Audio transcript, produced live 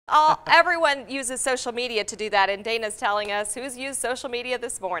Everyone uses social media to do that, and Dayna's telling us who's used social media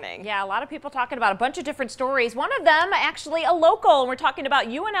this morning. Yeah, a lot of people talking about a bunch of different stories. One of them actually a local, and we're talking about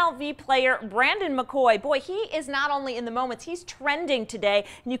UNLV player Brandon McCoy. Boy, he is not only in the moments, he's trending today,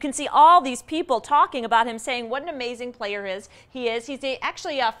 and you can see all these people talking about him, saying what an amazing player he is. He's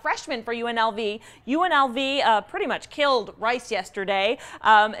actually a freshman for UNLV. UNLV pretty much killed Rice yesterday,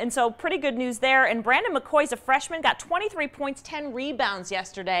 and so pretty good news there. And Brandon McCoy's a freshman, got 23 points, 10 rebounds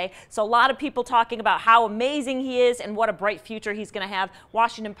yesterday. So a lot of people talking about how amazing he is and what a bright future he's going to have.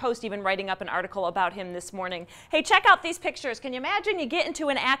 Washington Post even writing up an article about him this morning. Hey, check out these pictures. Can you imagine you get into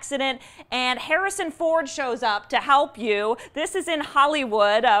an accident and Harrison Ford shows up to help you? This is in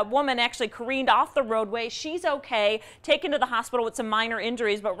Hollywood. A woman actually careened off the roadway. She's okay, taken to the hospital with some minor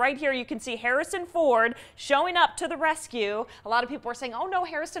injuries. But right here you can see Harrison Ford showing up to the rescue. A lot of people are saying, oh no,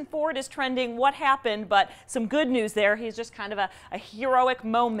 Harrison Ford is trending. What happened? But some good news there. He's just kind of a heroic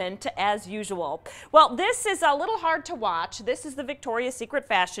moment as usual. Well, this is a little hard to watch. This is the Victoria's Secret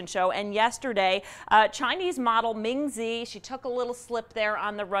fashion show, and yesterday Chinese model Ming Zi, she took a little slip there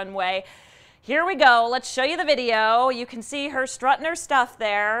on the runway. Here we go. Let's show you the video. You can see her strutting her stuff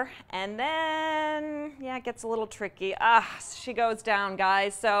there, and then, yeah, it gets a little tricky. She goes down,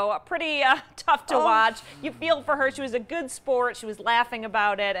 guys, so pretty tough to watch. You feel for her. She was a good sport. She was laughing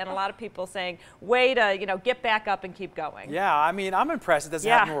about it, and a lot of people saying, way to, get back up and keep going. Yeah, I mean, I'm impressed. It doesn't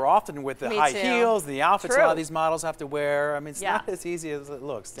happen more often with the high heels, the outfits a lot of these models have to wear. I mean, it's not as easy as it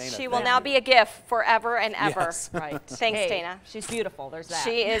looks. Dayna, she will now be a GIF forever and ever. Yes. Right. Thanks, Dayna. She's beautiful. There's that.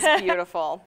 She is beautiful.